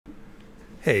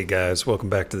Hey guys, welcome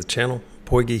back to the channel.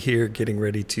 Poigi here, getting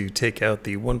ready to take out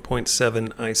the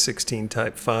 1.7 I-16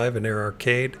 Type 5 in Air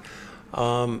Arcade.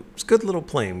 It's a good little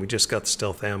plane. We just got the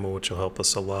stealth ammo, which will help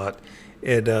us a lot.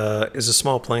 It is a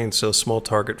small plane, so small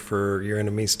target for your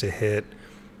enemies to hit.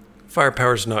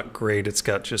 Firepower's not great. It's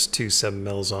got just two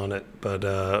 7mm on it, but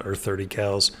or 30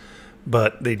 cals.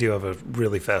 But they do have a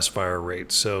really fast fire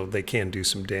rate, so they can do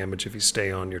some damage if you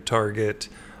stay on your target.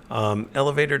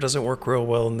 Elevator doesn't work real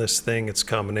well in this thing. It's a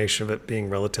combination of it being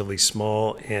relatively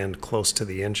small and close to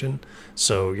the engine,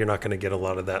 so you're not going to get a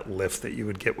lot of that lift that you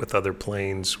would get with other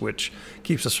planes, which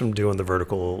keeps us from doing the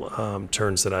vertical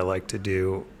turns that I like to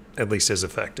do, at least as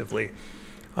effectively.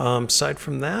 Aside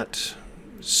from that,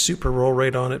 super roll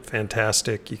rate on it,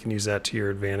 fantastic. You can use that to your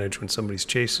advantage when somebody's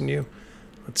chasing you.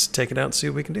 Let's take it out and see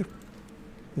what we can do.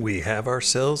 We have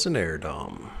ourselves an air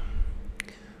dom.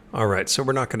 Alright, so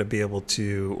we're not going to be able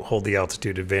to hold the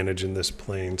altitude advantage in this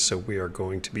plane, so we are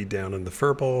going to be down in the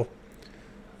furball.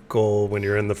 Goal when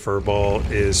you're in the furball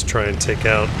is try and take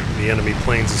out the enemy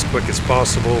planes as quick as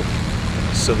possible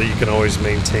so that you can always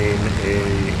maintain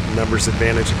a numbers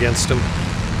advantage against them.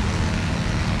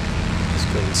 Let's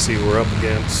go and see who we're up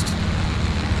against.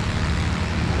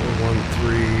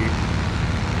 413.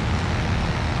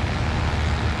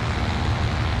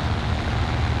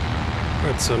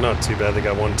 Alright, so not too bad. They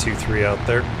got 1, 2, 3 out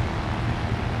there.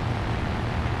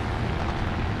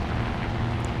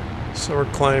 So we're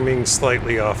climbing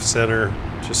slightly off center,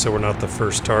 just so we're not the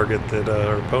first target that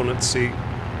our opponents see.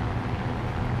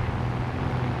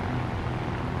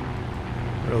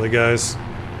 Really, guys?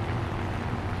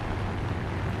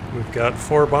 We've got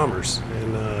 4 bombers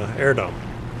in air dom.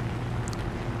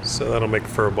 So that'll make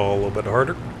furball a little bit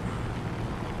harder.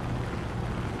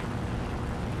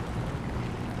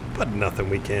 But nothing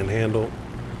we can't handle.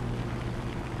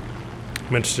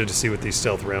 I'm interested to see what these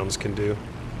stealth rounds can do.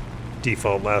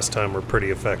 Default last time were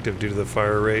pretty effective due to the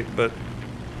fire rate, but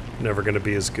never going to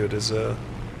be as good as a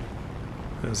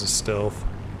stealth.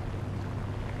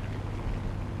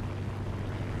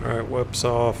 Alright, whips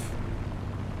off.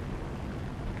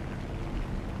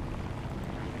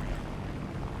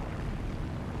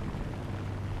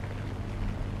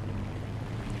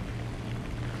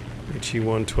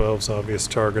 HE-112's obvious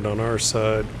target on our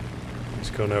side. He's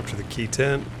going after the key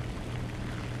tent.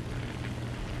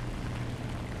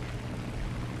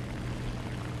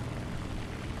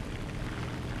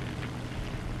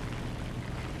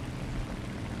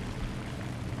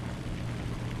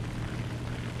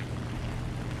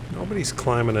 Nobody's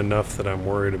climbing enough that I'm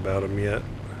worried about him yet.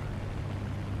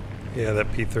 Yeah,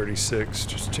 that P-36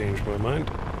 just changed my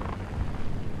mind.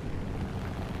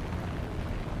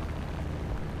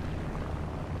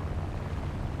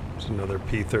 Another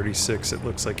P-36. It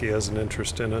looks like he has an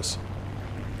interest in us.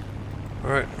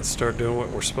 Alright, let's start doing what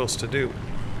we're supposed to do.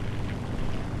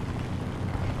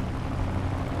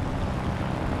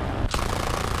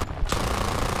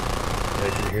 Yeah,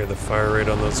 you can hear the fire rate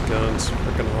on those guns.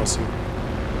 Freaking awesome.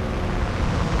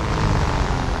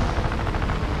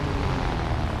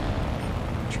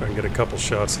 Try and get a couple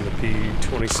shots in the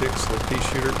P-26, the pea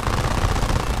shooter.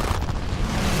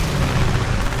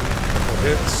 Couple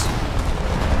hits.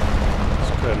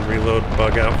 Go ahead and reload,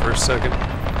 bug out for a second.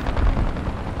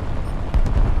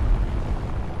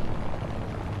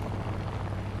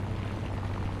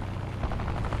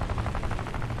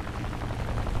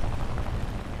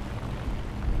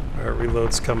 Alright,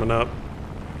 reload's coming up.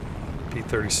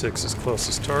 P-36 is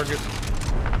closest target.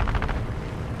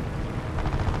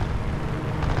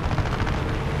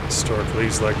 Historically,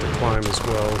 he's like to climb as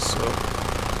well, so...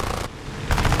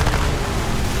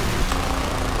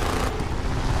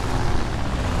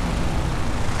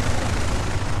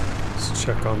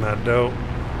 check on that doe.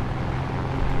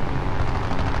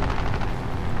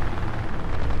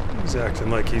 He's acting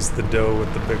like he's the doe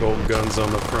with the big old guns on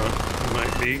the front. He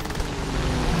might be.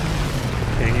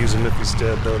 Can't use him if he's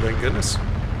dead though, thank goodness.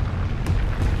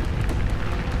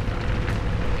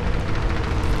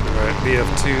 Alright,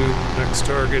 BF2, next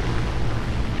target.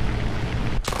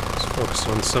 Let's focus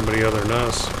on somebody other than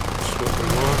us, which is what we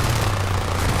want.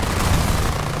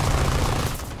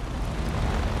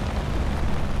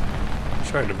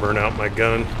 Trying to burn out my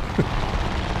gun.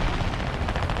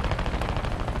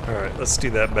 Alright, let's do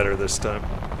that better this time.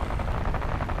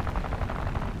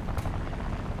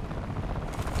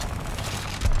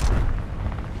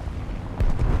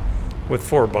 With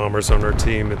 4 bombers on our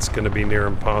team, it's going to be near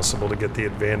impossible to get the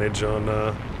advantage on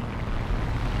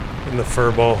in the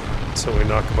furball, so we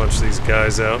knock a bunch of these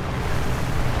guys out.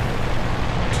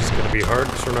 Which is going to be hard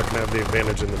because we're not going to have the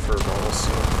advantage in the furball,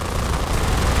 so...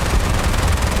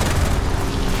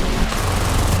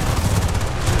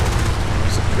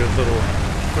 good little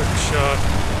quick shot.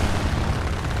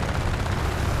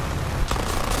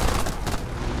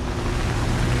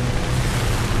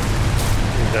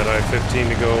 Need that I-15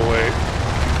 to go away.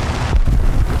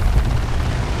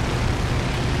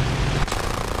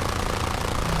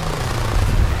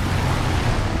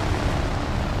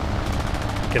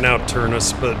 Can outturn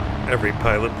us, but every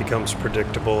pilot becomes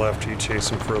predictable after you chase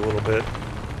them for a little bit.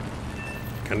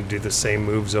 Kind of do the same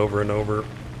moves over and over.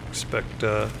 Expect,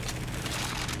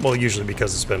 well, usually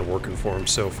because it's been working for them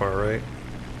so far, right?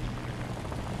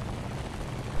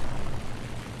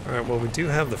 Alright, well, we do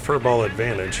have the furball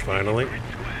advantage, finally.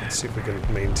 Let's see if we can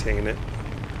maintain it.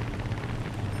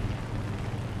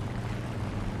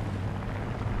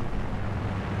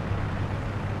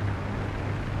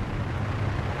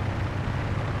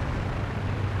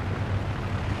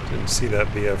 Didn't see that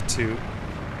BF2.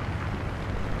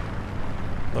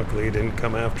 Luckily, he didn't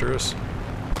come after us.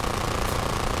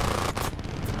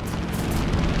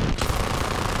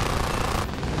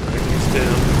 Alright, he's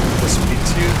down.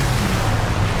 SP2.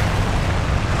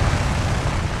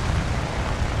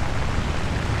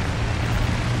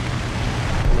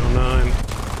 109.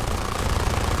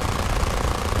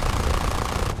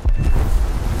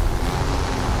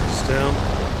 He's down.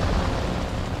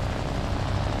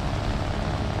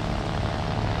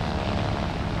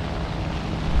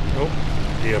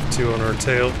 BF2 on our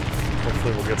tail.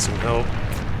 Hopefully we'll get some help.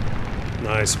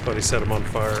 Nice, buddy set him on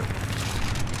fire.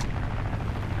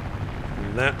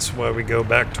 And that's why we go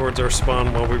back towards our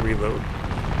spawn while we reload.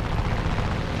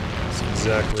 That's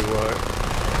exactly why.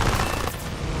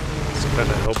 It's the kind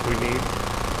of help we need.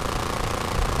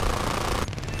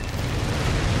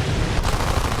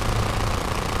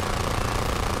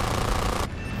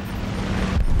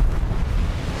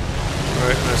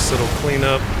 Alright, nice little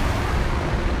cleanup.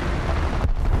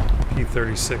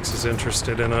 P-36 is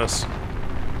interested in us.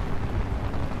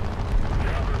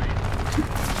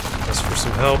 Ask for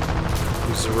some help.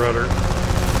 Use the rudder.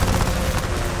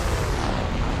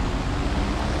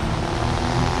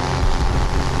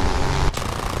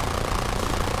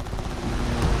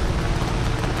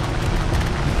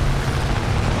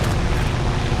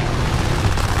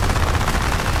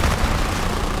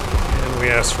 And we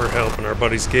asked for help, and our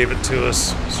buddies gave it to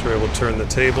us. So we're able to turn the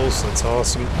tables. That's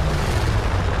awesome.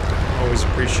 Always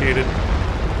appreciated.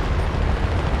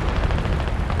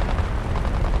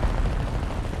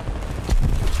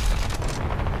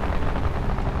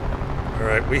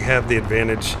 Alright, we have the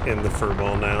advantage in the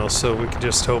furball now, so we can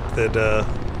just hope that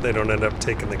they don't end up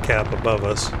taking the cap above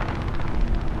us.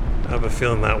 I have a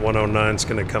feeling that 109 is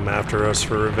going to come after us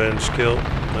for a revenge kill.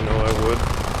 I know I would.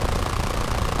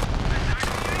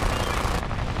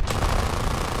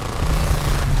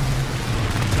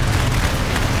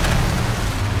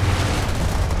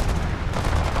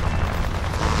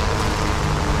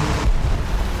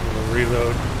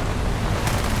 Reload.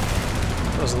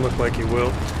 Doesn't look like he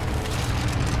will.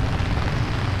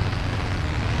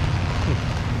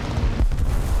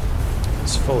 I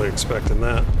was fully expecting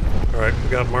that. Alright, we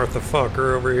got Martha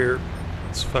Fokker over here.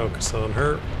 Let's focus on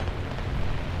her.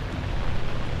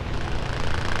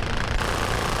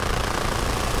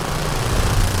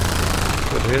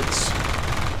 Good hits.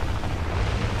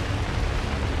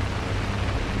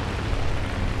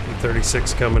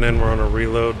 36 coming in, we're on a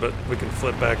reload, but we can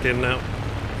flip back in now.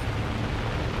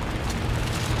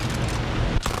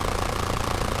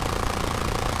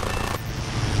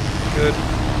 Good.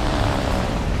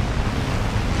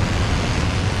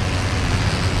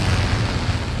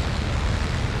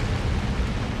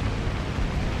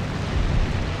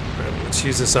 Right, let's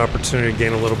use this opportunity to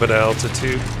gain a little bit of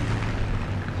altitude.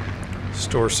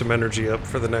 Store some energy up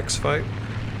for the next fight.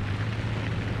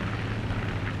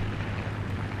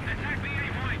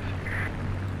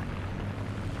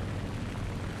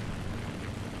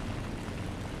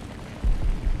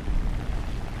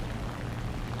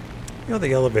 You know,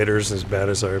 the elevator isn't as bad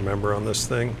as I remember on this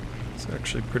thing. It's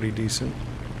actually pretty decent.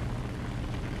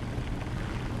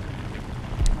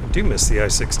 I do miss the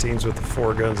I-16s with the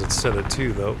 4 guns instead of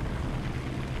 2, though.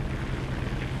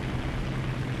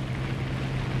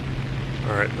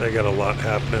 Alright, they got a lot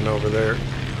happening over there.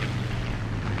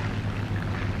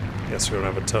 Guess we don't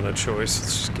have a ton of choice.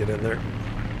 Let's just get in there.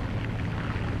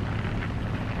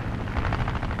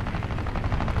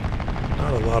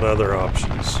 Not a lot of other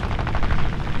options.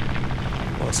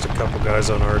 Lost a couple guys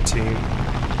on our team.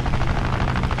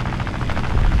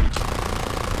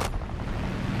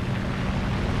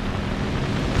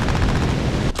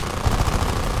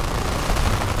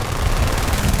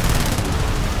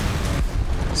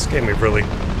 This game we've really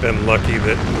been lucky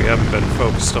that we haven't been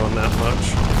focused on that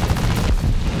much.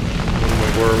 When we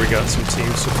were, we got some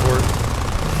team support.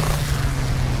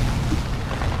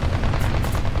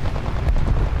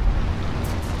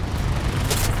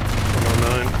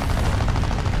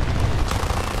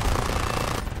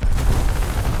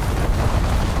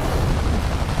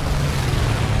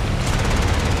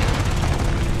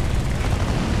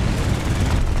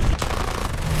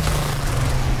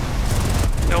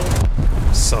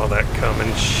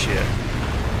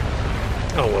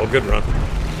 good run.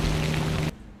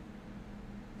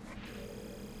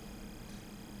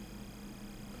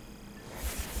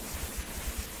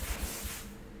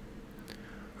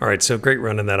 All right, so great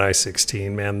run in that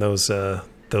I-16, man. Those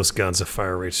guns, the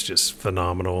fire rate's just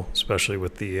phenomenal, especially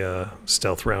with the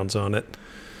stealth rounds on it.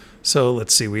 So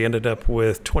let's see, we ended up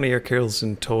with 20 air kills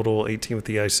in total, 18 with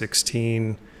the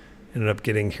I-16. Ended up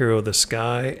getting Hero of the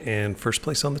Sky and first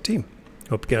place on the team.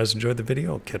 Hope you guys enjoyed the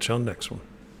video. I'll catch you on the next one.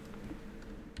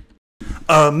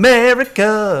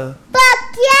 America!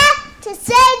 Fuck yeah! To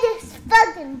say this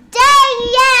fucking day,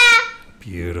 yeah!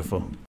 Beautiful.